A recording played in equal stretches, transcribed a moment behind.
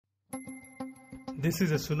This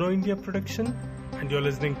is a Suno India production, and you're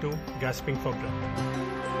listening to Gasping for Breath.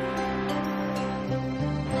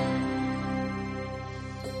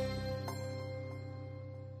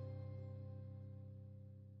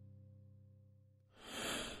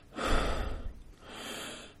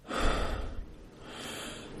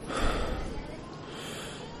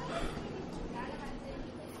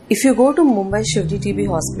 If you go to Mumbai Shivji TB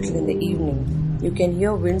Hospital in the evening, you can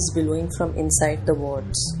hear winds billowing from inside the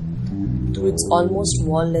wards through its almost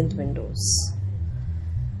wall-length windows.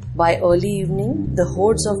 By early evening, the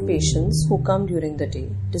hordes of patients who come during the day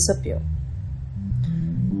disappear.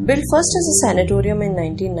 Built first as a sanatorium in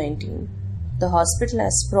 1919, the hospital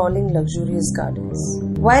has sprawling, luxurious gardens.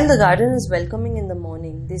 While the garden is welcoming in the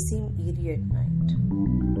morning, they seem eerie at night.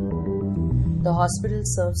 The hospital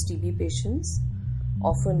serves TB patients,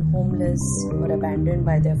 often homeless or abandoned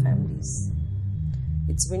by their families.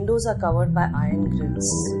 Its windows are covered by iron grills.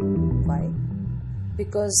 Why?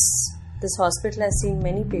 Because this hospital has seen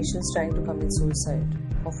many patients trying to commit suicide,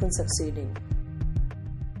 often succeeding.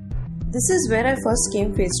 This is where I first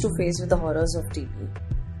came face to face with the horrors of TB.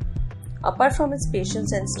 Apart from its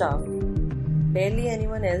patients and staff, barely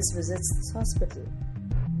anyone else visits this hospital,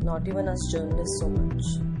 not even us journalists so much.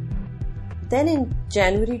 Then in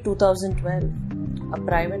January 2012, a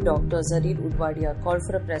private doctor, Zarir Udwadia, called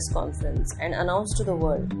for a press conference and announced to the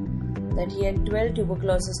world that he had 12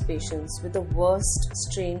 tuberculosis patients with the worst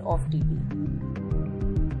strain of TB.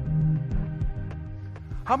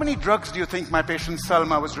 How many drugs do you think my patient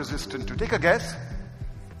Salma was resistant to? Take a guess.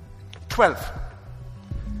 12.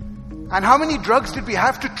 And how many drugs did we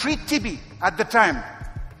have to treat TB at the time?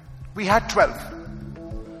 We had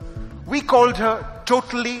 12. We called her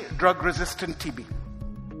totally drug-resistant TB.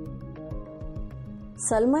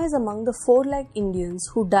 Salma is among the 4 lakh Indians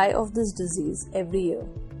who die of this disease every year.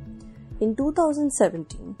 In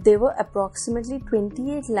 2017, there were approximately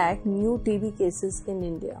 28 lakh new TB cases in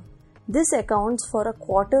India. This accounts for a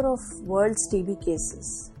quarter of world's TB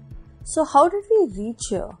cases. So how did we reach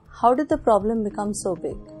here? How did the problem become so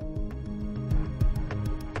big?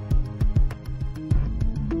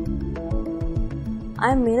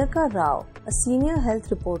 I am Menaka Rao, a senior health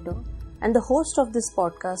reporter and the host of this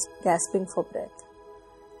podcast, Gasping for Breath.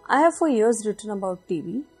 I have for years written about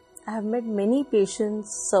TB. I have met many patients,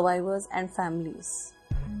 survivors and families.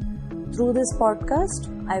 Through this podcast,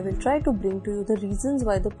 I will try to bring to you the reasons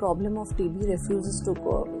why the problem of TB refuses to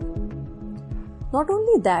go away. Not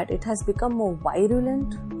only that, it has become more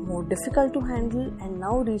virulent, more difficult to handle and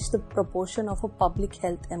now reached the proportion of a public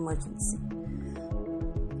health emergency.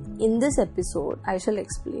 In this episode, I shall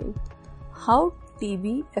explain how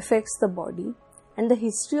TB affects the body and the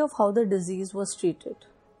history of how the disease was treated.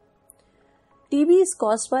 TB is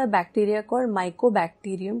caused by a bacteria called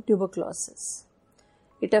Mycobacterium tuberculosis.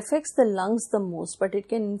 It affects the lungs the most, but it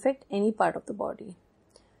can infect any part of the body.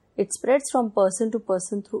 It spreads from person to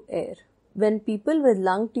person through air. When people with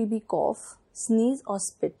lung TB cough, sneeze or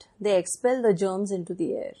spit, they expel the germs into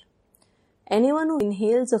the air. Anyone who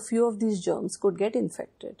inhales a few of these germs could get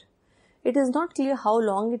infected. It is not clear how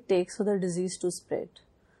long it takes for the disease to spread.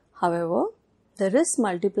 However, the risks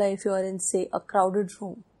multiply if you are in, say, a crowded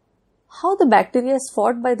room. How the bacteria is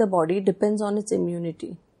fought by the body depends on its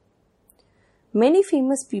immunity. Many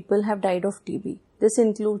famous people have died of TB. This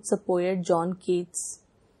includes the poet John Keats,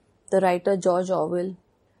 the writer George Orwell,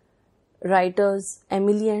 writers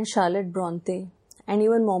Emily and Charlotte Bronte, and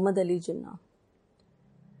even Muhammad Ali Jinnah.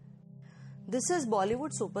 This is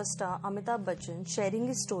Bollywood superstar Amitabh Bachchan sharing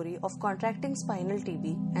his story of contracting spinal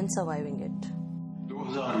TB and surviving it.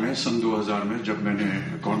 2000 में जब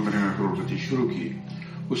मैंने कौन बनेगा करोड़पति शुरू की,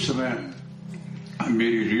 उस समय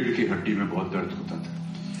मेरी रीढ़ की हड्डी में बहुत दर्द होता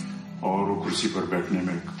था और वो कुर्सी पर बैठने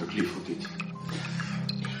में तकलीफ होती थी.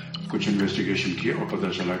 कुछ इन्वेस्टिगेशन किया और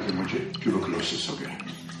पता चला कि मुझे ट्यूबरकुलोसिस हो गया.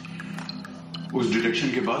 उस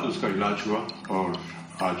डिटेक्शन के बाद उसका इलाज हुआ और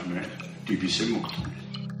आज मैं टीबी से मुक्त हूँ.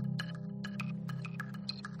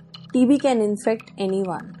 TB can infect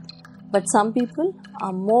anyone, but some people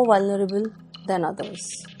are more vulnerable than others.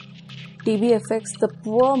 TB affects the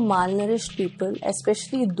poor, malnourished people,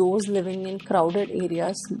 especially those living in crowded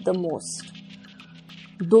areas, the most.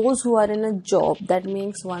 Those who are in a job that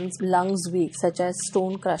makes one's lungs weak, such as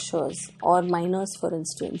stone crushers or miners, for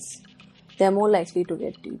instance, they are more likely to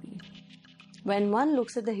get TB. When one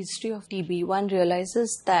looks at the history of TB, one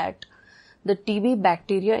realizes that the TB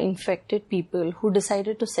bacteria infected people who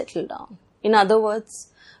decided to settle down. In other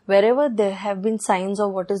words, wherever there have been signs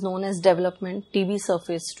of what is known as development, TB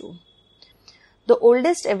surfaced too. The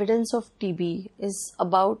oldest evidence of TB is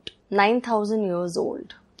about 9,000 years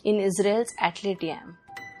old in Israel's Atlet Yam.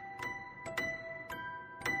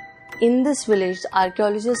 In this village, the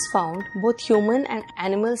archaeologists found both human and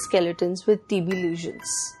animal skeletons with TB lesions.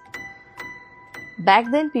 Back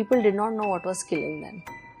then, people did not know what was killing them.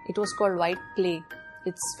 It was called white plague.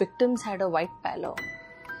 Its victims had a white pallor.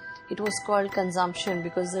 It was called consumption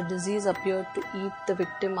because the disease appeared to eat the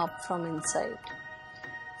victim up from inside.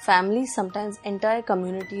 Families, sometimes entire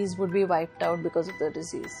communities, would be wiped out because of the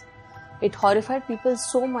disease. It horrified people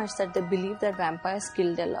so much that they believed that vampires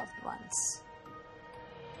killed their loved ones.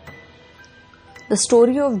 The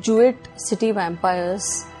story of Jewett city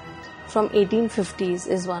vampires from 1850s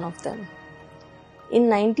is one of them. In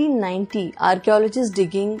 1990, archaeologists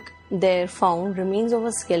digging there found remains of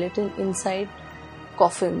a skeleton inside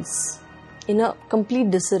coffins in a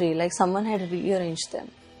complete disarray, like someone had rearranged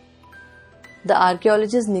them. The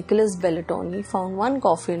archaeologist Nicholas Bellatoni found one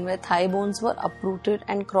coffin where thigh bones were uprooted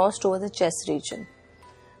and crossed over the chest region.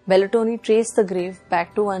 Bellatoni traced the grave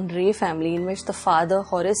back to one Ray family in which the father,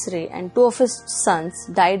 Horace Ray, and two of his sons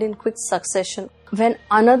died in quick succession. When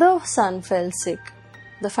another son fell sick,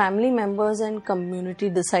 the family members and community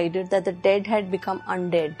decided that the dead had become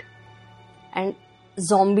undead and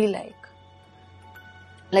zombie-like.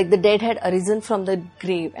 Like the dead had arisen from the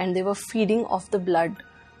grave and they were feeding off the blood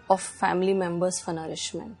of family members for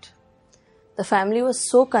nourishment. The family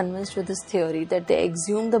was so convinced with this theory that they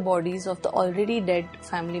exhumed the bodies of the already dead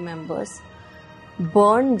family members,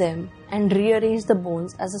 burned them, and rearranged the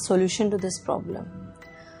bones as a solution to this problem.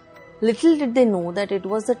 Little did they know that it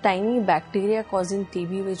was the tiny bacteria causing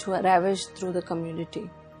TB which were ravaged through the community.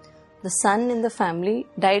 The son in the family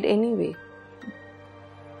died anyway.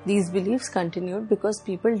 These beliefs continued because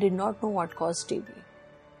people did not know what caused TB.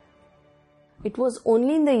 It was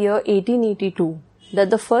only in the year 1882 that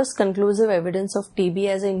the first conclusive evidence of TB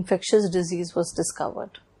as an infectious disease was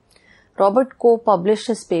discovered. Robert Koch published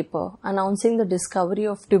his paper announcing the discovery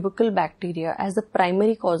of tubercle bacteria as the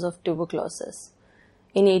primary cause of tuberculosis.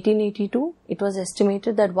 In 1882, it was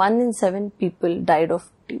estimated that 1 in 7 people died of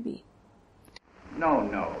TB.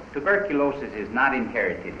 No. Tuberculosis is not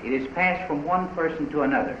inherited. It is passed from one person to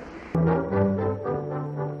another.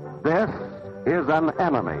 This is an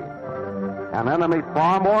enemy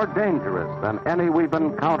far more dangerous than any we've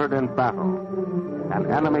encountered in battle,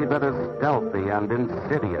 an enemy that is stealthy and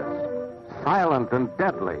insidious, silent and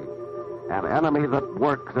deadly, an enemy that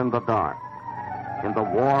works in the dark, in the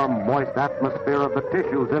warm, moist atmosphere of the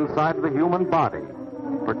tissues inside the human body,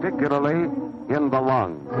 particularly in the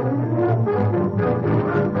lungs.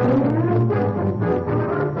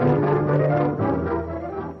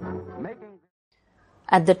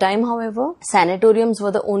 At the time, however, sanatoriums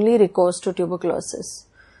were the only recourse to tuberculosis.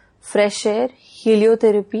 Fresh air,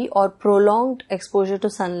 heliotherapy, or prolonged exposure to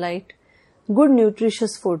sunlight, good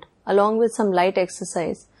nutritious food, along with some light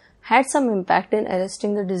exercise, had some impact in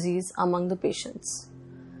arresting the disease among the patients.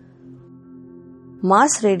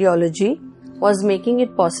 Mass radiology was making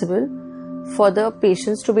it possible for the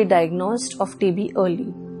patients to be diagnosed of TB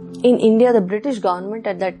early. In India, the British government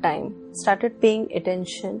at that time started paying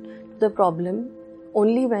attention to the problem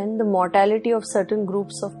only when the mortality of certain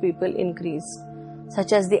groups of people increased,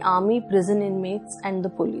 such as the army, prison inmates, and the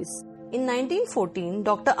police. In 1914,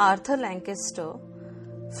 Dr. Arthur Lancaster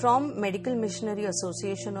from Medical Missionary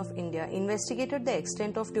Association of India investigated the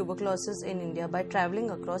extent of tuberculosis in India by travelling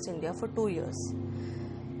across India for 2 years.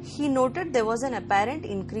 He noted there was an apparent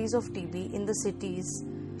increase of TB in the cities,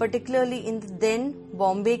 particularly in the then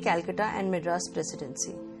Bombay, Calcutta and Madras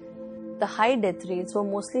presidency. The high death rates were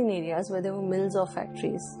mostly in areas where there were mills or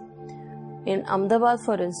factories. In Ahmedabad,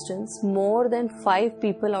 for instance, more than 5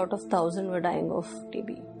 people out of 1,000 were dying of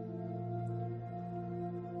TB.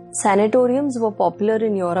 Sanatoriums were popular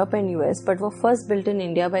in Europe and US but were first built in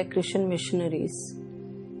India by Christian missionaries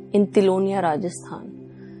in Tilonia,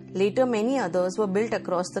 Rajasthan. Later, many others were built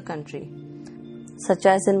across the country, such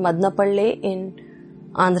as in Madnapalle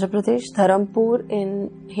in Andhra Pradesh, Dharampur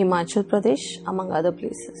in Himachal Pradesh, among other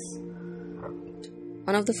places.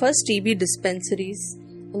 One of the first TB dispensaries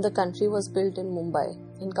in the country was built in Mumbai,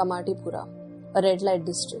 in Kamatipura, a red light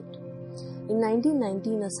district. In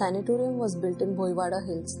 1919, a sanatorium was built in Boivada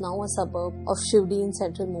Hills, now a suburb of Shivdi in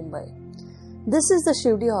central Mumbai. This is the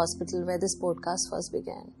Shivdi hospital where this podcast first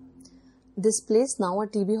began. This place, now a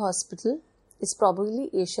TB hospital, is probably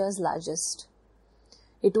Asia's largest.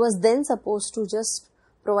 It was then supposed to just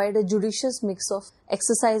provide a judicious mix of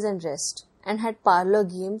exercise and rest, and had parlour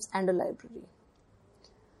games and a library.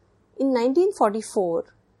 In 1944,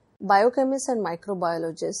 biochemist and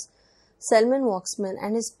microbiologist Selman Waksman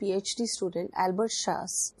and his PhD student Albert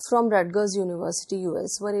Schaas from Rutgers University,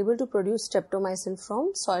 US, were able to produce streptomycin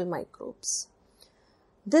from soil microbes.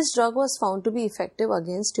 This drug was found to be effective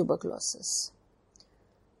against tuberculosis.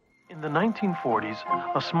 In In the 1940s,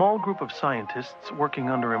 a small group of scientists working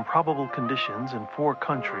under improbable conditions in 4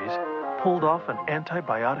 countries pulled off an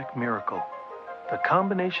antibiotic miracle. The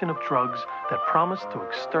combination of drugs that promised to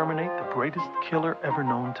exterminate the greatest killer ever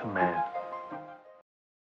known to man.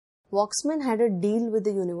 Waxman had a deal with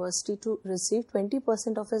the university to receive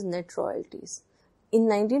 20% of his net royalties. In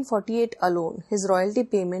 1948 alone, his royalty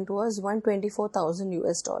payment was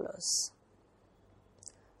 $124,000.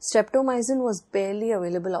 Streptomycin was barely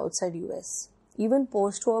available outside US. Even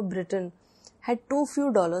post-war Britain had too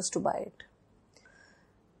few dollars to buy it.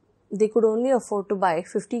 They could only afford to buy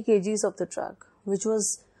 50 kgs of the drug, which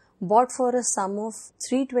was bought for a sum of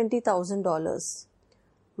 $320,000,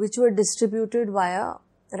 which were distributed via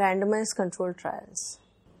randomized controlled trials.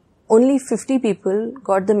 Only 50 people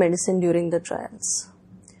got the medicine during the trials.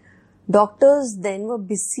 Doctors then were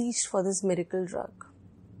besieged for this miracle drug.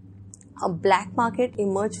 A black market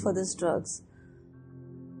emerged for these drugs.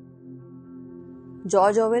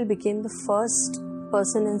 George Orwell became the first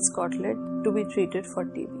person in Scotland to be treated for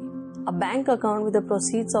TB. A bank account with the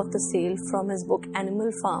proceeds of the sale from his book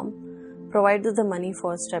Animal Farm provided the money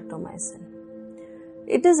for streptomycin.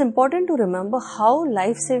 It is important to remember how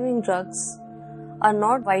life-saving drugs are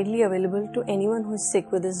not widely available to anyone who is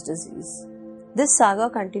sick with this disease. This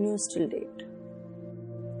saga continues till date.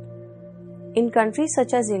 In countries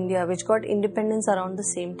such as India, which got independence around the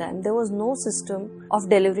same time, there was no system of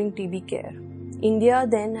delivering TB care. India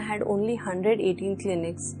then had only 118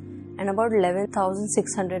 clinics and about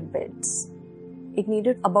 11,600 beds. It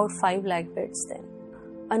needed about 5 lakh beds then.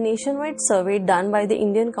 A nationwide survey done by the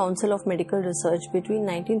Indian Council of Medical Research between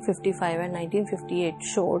 1955 and 1958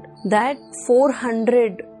 showed that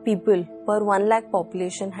 400 people per 1 lakh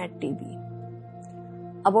population had TB.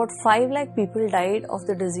 About 5 lakh people died of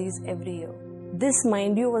the disease every year. This,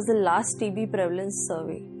 mind you, was the last TB prevalence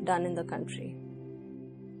survey done in the country.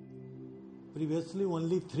 Previously,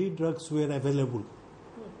 only 3 drugs were available.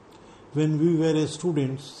 When we were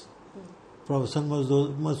students, Professor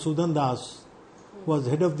Madhusudan Das was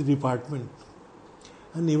head of the department,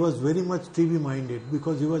 and he was very much TB minded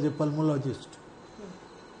because he was a pulmonologist.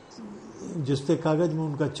 जिससे कागज में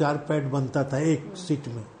उनका 4 pad बनता था एक seat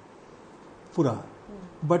में पूरा,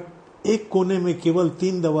 but एक कोने में केवल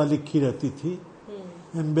 3 दवा लिखी रहती थी,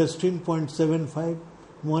 एम्बेस्ट्रिन 0.75,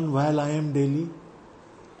 1 vial IM daily,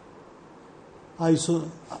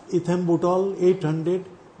 ethambutol 800,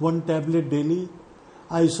 1 tablet daily,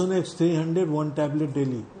 Isonex 300, 1 tablet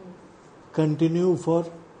daily. Continue for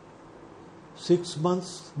 6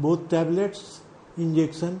 months, both tablets,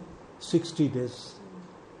 injection 60 days.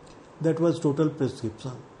 That was total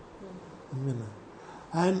prescription.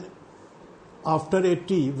 And after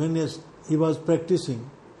 80, when he was practicing,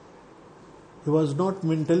 he was not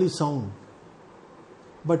mentally sound,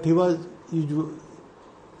 but he was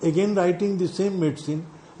again writing the same medicine,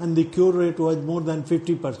 and the cure rate was more than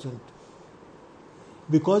 50%.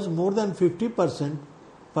 Because more than 50%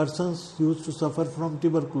 persons used to suffer from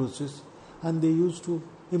tuberculosis and they used to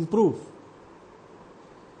improve.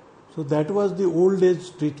 So that was the old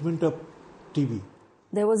age treatment of TB.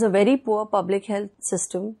 There was a very poor public health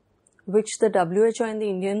system which the WHO and the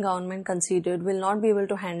Indian government considered will not be able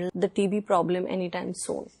to handle the TB problem anytime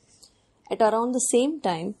soon. At around the same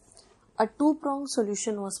time, a 2-pronged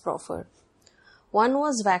solution was proffered. One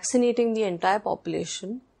was vaccinating the entire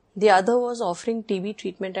population. The other was offering TB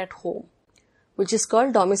treatment at home, which is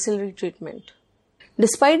called domiciliary treatment.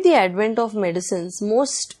 Despite the advent of medicines,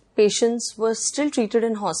 most patients were still treated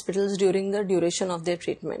in hospitals during the duration of their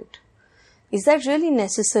treatment. Is that really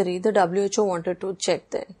necessary? The WHO wanted to check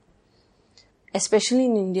then, especially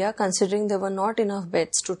in India, considering there were not enough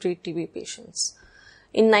beds to treat TB patients.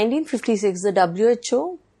 In 1956, the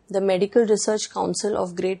WHO, the Medical Research Council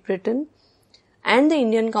of Great Britain, and the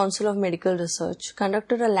Indian Council of Medical Research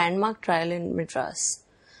conducted a landmark trial in Madras.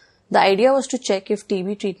 The idea was to check if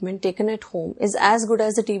TB treatment taken at home is as good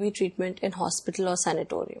as the TB treatment in hospital or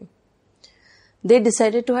sanatorium. They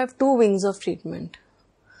decided to have 2 wings of treatment.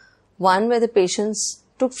 One where the patients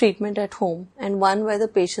took treatment at home and one where the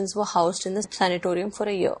patients were housed in the sanatorium for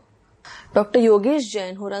a year. Dr. Yogesh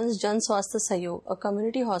Jain, who runs Jan Swasthya Sahyog, a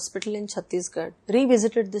community hospital in Chhattisgarh,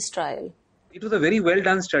 revisited this trial. It was a very well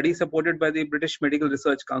done study supported by the British Medical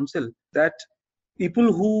Research Council that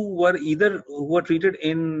people who were treated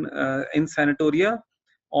in sanatoria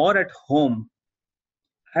or at home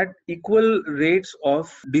had equal rates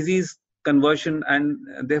of disease conversion and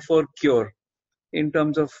therefore cure in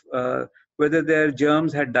terms of whether their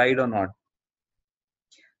germs had died or not.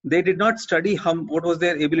 They did not study what was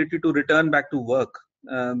their ability to return back to work.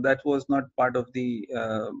 That was not part of the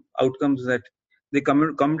outcomes that they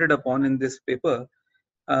commented upon in this paper.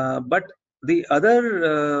 But the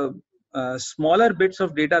other smaller bits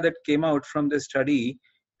of data that came out from this study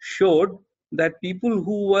showed that people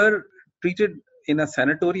who were treated in a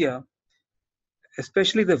sanatoria,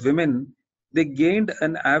 especially the women, they gained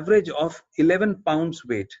an average of 11 pounds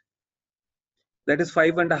weight. That is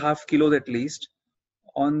 5.5 kilos at least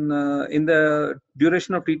in the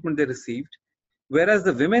duration of treatment they received. Whereas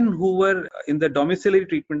the women who were in the domiciliary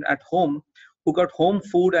treatment at home, who got home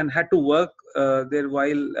food and had to work there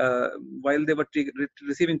while they were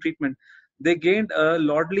receiving treatment, they gained a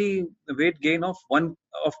lordly weight gain of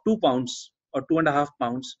 2 pounds or 2.5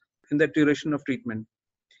 pounds in the duration of treatment.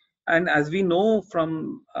 And as we know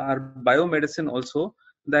from our biomedicine also,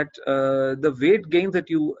 that the weight gains that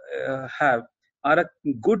you have are a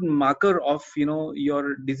good marker of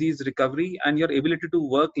your disease recovery and your ability to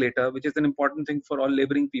work later, which is an important thing for all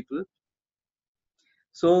laboring people.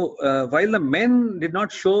 So while the men did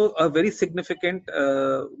not show a very significant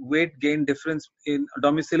weight gain difference in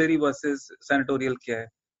domiciliary versus sanatorial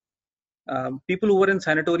care, people who were in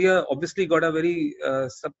sanatoria obviously got a very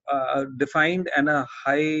defined and a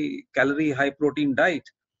high calorie, high protein diet.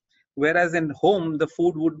 Whereas in home, the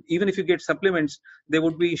food would, even if you get supplements, they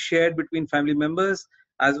would be shared between family members,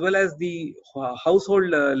 as well as the household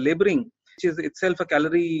laboring, which is itself a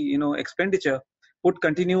calorie expenditure, would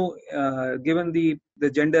continue given the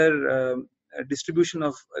gender distribution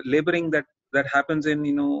of laboring that happens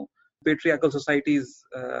in patriarchal societies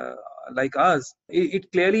like ours. It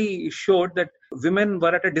clearly showed that women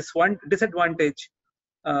were at a disadvantage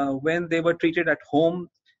when they were treated at home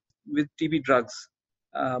with TB drugs.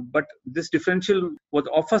 But this differential was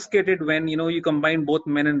obfuscated when you combine both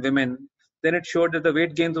men and women. Then it showed that the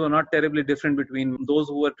weight gains were not terribly different between those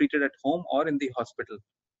who were treated at home or in the hospital.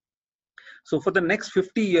 So for the next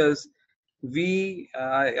 50 years,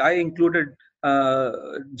 I included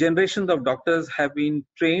generations of doctors have been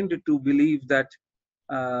trained to believe that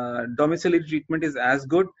domiciliary treatment is as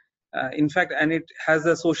good. In fact, and it has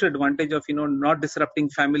a social advantage of not disrupting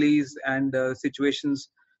families and situations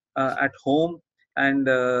at home, and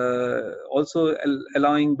also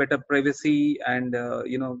allowing better privacy and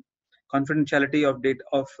confidentiality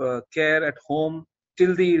of care at home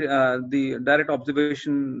till the direct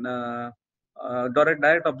observation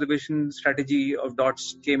strategy of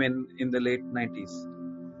DOTS came in the late 90s.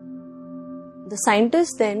 The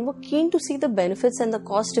scientists then were keen to see the benefits and the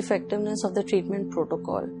cost effectiveness of the treatment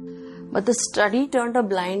protocol. But the study turned a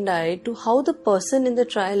blind eye to how the person in the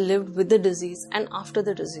trial lived with the disease and after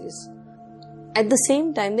the disease. At the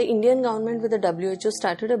same time, the Indian government with the WHO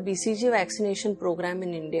started a BCG vaccination program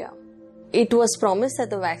in India. It was promised that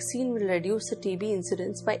the vaccine will reduce the TB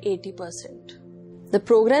incidence by 80%. The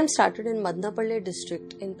program started in Madnapalle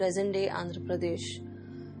district in present-day Andhra Pradesh,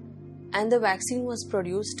 and the vaccine was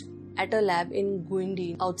produced at a lab in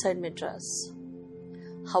Guindy outside Madras.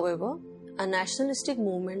 However, a nationalistic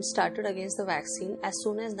movement started against the vaccine as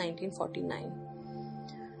soon as 1949.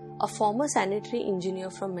 A former sanitary engineer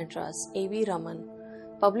from Madras, A.V. Raman,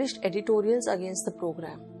 published editorials against the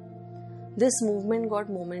program. This movement got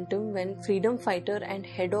momentum when freedom fighter and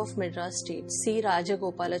head of Madras State, C.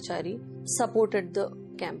 Rajagopalachari, supported the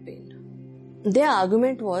campaign. Their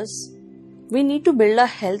argument was, we need to build our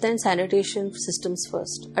health and sanitation systems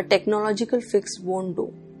first. A technological fix won't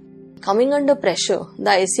do. Coming under pressure, the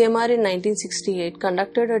ICMR in 1968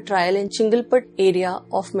 conducted a trial in Chingalpet area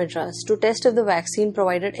of Madras to test if the vaccine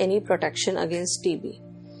provided any protection against TB.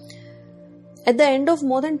 At the end of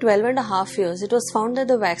more than 12.5 years, it was found that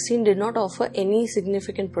the vaccine did not offer any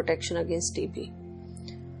significant protection against TB.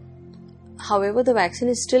 However, the vaccine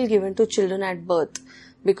is still given to children at birth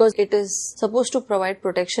because it is supposed to provide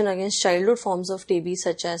protection against childhood forms of TB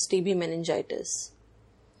such as TB meningitis.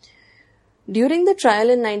 During the trial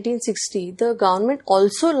in 1960, the government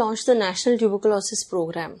also launched the National Tuberculosis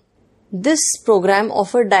Program. This program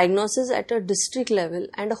offered diagnosis at a district level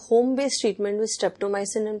and a home-based treatment with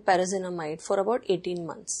streptomycin and pyrazinamide for about 18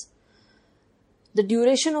 months. The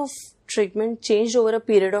duration of treatment changed over a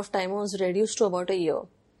period of time and was reduced to about a year.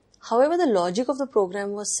 However, the logic of the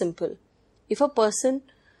program was simple. If a person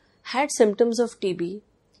had symptoms of TB,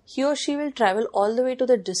 he or she will travel all the way to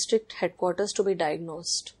the district headquarters to be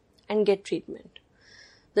diagnosed and get treatment.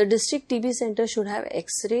 The district TB center should have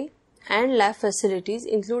X-ray and lab facilities,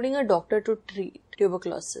 including a doctor to treat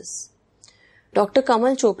tuberculosis. Dr.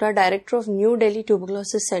 Kamal Chopra, director of New Delhi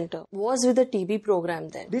Tuberculosis Center, was with the TB program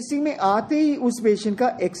then. District में आते ही उस patient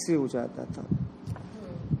का x ray हो जाता था.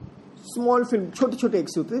 Small film, छोटे छोटे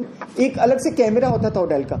x ray होते थे. एक अलग से कैमरा होता था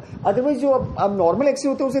ओडेल का. अदरवाइज जो अब नॉर्मल एक्सरे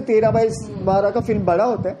होते हैं उसे 13x12 का फिल्म बड़ा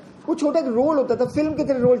होता है. वो छोटा रोल होता था, फिल्म की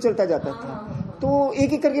तरह रोल चलता जाता था. तो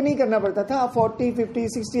एक एक करके नहीं करना पड़ता था, आप 40, 50,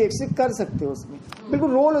 60 एक्स कर सकते हो उसमें,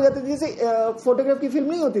 बिल्कुल रोल हो जाता था, जैसे फोटोग्राफ की फिल्म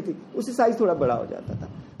नहीं होती थी, उससे साइज थोड़ा बड़ा हो जाता था.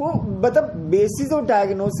 वो मतलब basis of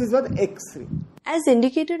diagnosis was x ray. As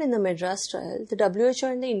indicated in the Madras trial, the WHO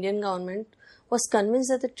and the Indian government was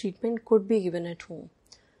convinced that the treatment could be given at home.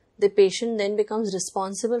 The patient then becomes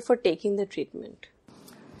responsible for taking the treatment.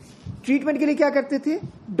 Treatment के लिए क्या करते थे?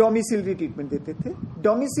 Domiciliary treatment देते थे.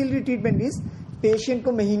 Domiciliary treatment is patient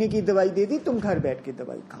को महीने की दवाई दे दी, तुम घर बैठ के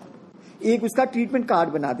दवाई खाओ. एक उसका ट्रीटमेंट कार्ड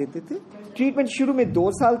बना देते थे. ट्रीटमेंट शुरू में 2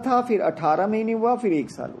 साल था, फिर 18 महीने हुआ, फिर 1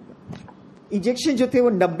 साल हो गया. इंजेक्शन जो थे वो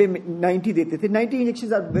 90 देते थे. 90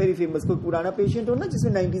 इंजेक्शन आर वेरी फेमस. कोई पुराना पेशेंट हो ना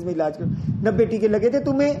जिसमें 90s में इलाज कर, 90 टीके लगे थे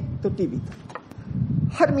तुम्हें, तो टीबी था.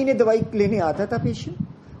 हर महीने दवाई लेने आता था पेशेंट.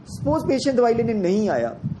 सपोज पेशेंट दवाई लेने नहीं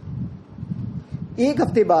आया, 1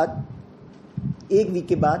 हफ्ते बाद, 1 वीक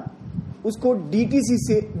के बाद उसको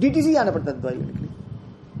डीटीसी आना पड़ता था दवाई लेने के लिए.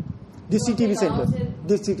 डीसीटीवी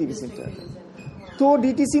सेंटर. तो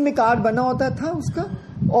डीटीसी में कार्ड बना होता था उसका,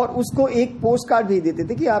 और उसको एक पोस्ट कार्ड भेज देते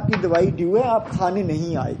थे कि आपकी दवाई ड्यू है, आप खाने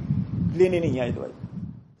नहीं आए, लेने नहीं आए दवाई.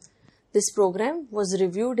 This program was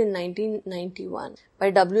reviewed in 1991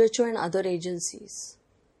 by WHO and other agencies.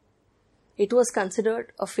 It was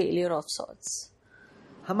considered a failure of sorts.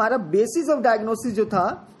 हमारा बेसिस ऑफ डायग्नोसिस जो था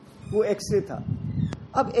वो एक्सरे था.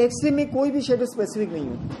 अब एक्सरे में कोई भी शेडो स्पेसिफिक नहीं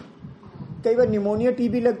होता. कई बार निमोनिया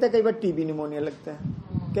टीबी लगता है, कई बार टीबी निमोनिया लगता है,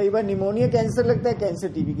 कई बार निमोनिया कैंसर लगता है,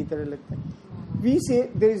 कैंसर टीबी की तरह लगता है. वी से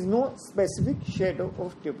there is no specific shadow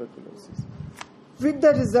of tuberculosis. With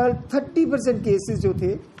the result 30% cases जो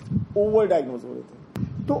थे ओवर डायग्नोज हो रहे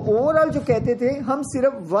थे. तो ओवरऑल जो कहते थे, हम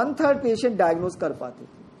सिर्फ 1/3 पेशेंट डायग्नोज कर पाते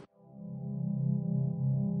थे.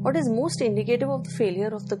 What is most indicative of the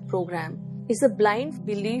failure of the program is the blind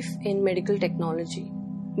belief in medical technology,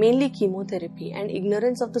 mainly chemotherapy, and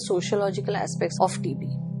ignorance of the sociological aspects of TB.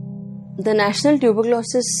 The National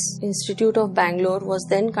Tuberculosis Institute of Bangalore was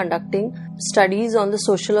then conducting studies on the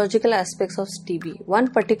sociological aspects of TB.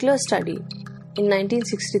 One particular study in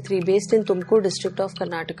 1963 based in Tumkur district of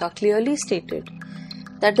Karnataka clearly stated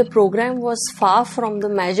that the program was far from the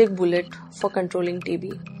magic bullet for controlling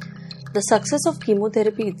TB. The success of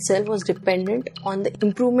chemotherapy itself was dependent on the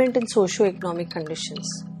improvement in socio-economic conditions.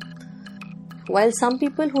 While some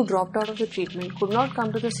people who dropped out of the treatment could not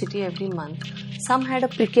come to the city every month, some had a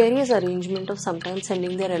precarious arrangement of sometimes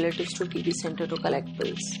sending their relatives to TB center to collect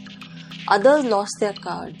pills. Others lost their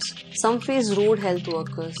cards. Some faced rude health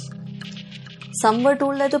workers. Some were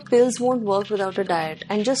told that the pills won't work without a diet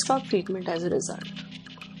and just stopped treatment as a result.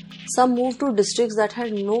 Some moved to districts that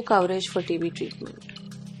had no coverage for TB treatment.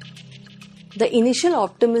 The initial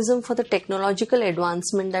optimism for the technological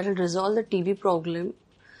advancement that will resolve the TB problem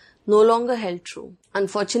no longer held true.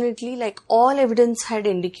 Unfortunately, like all evidence had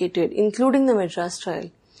indicated, including the Madras trial,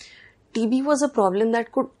 TB was a problem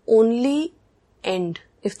that could only end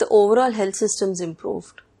if the overall health systems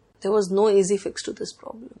improved. There was no easy fix to this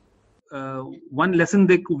problem. One lesson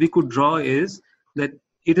we could draw is that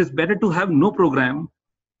it is better to have no program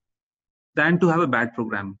than to have a bad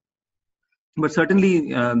program. But certainly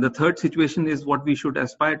the third situation is what we should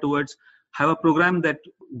aspire towards, have a program that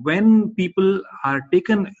when people are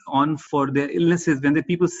taken on for their illnesses, when the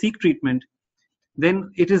people seek treatment, then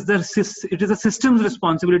it is a system's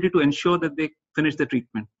responsibility to ensure that they finish the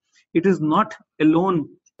treatment. It is not alone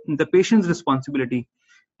the patient's responsibility.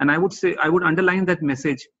 And I would underline that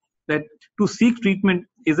message, that to seek treatment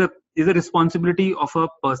is a responsibility of a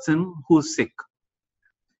person who's sick.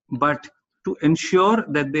 But to ensure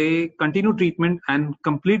that they continue treatment and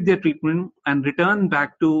complete their treatment and return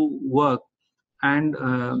back to work, and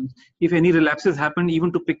if any relapses happen,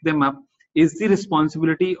 even to pick them up, is the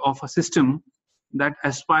responsibility of a system that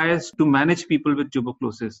aspires to manage people with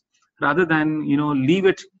tuberculosis, rather than leave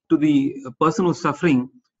it to the person who's suffering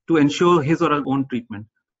to ensure his or her own treatment.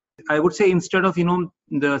 I would say, instead of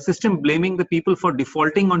the system blaming the people for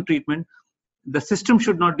defaulting on treatment, the system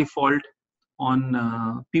should not default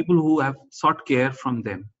on people who have sought care from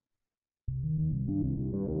them.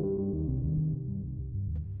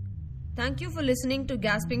 Thank you for listening to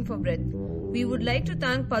Gasping for Breath. We would like to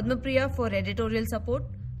thank Padma Priya for editorial support,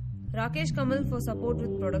 Rakesh Kamal for support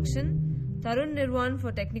with production, Tarun Nirwan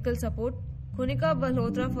for technical support, Kunika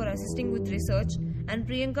Balhotra for assisting with research, and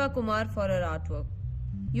Priyanka Kumar for her artwork.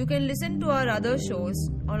 You can listen to our other shows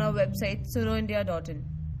on our website sunoindia.in.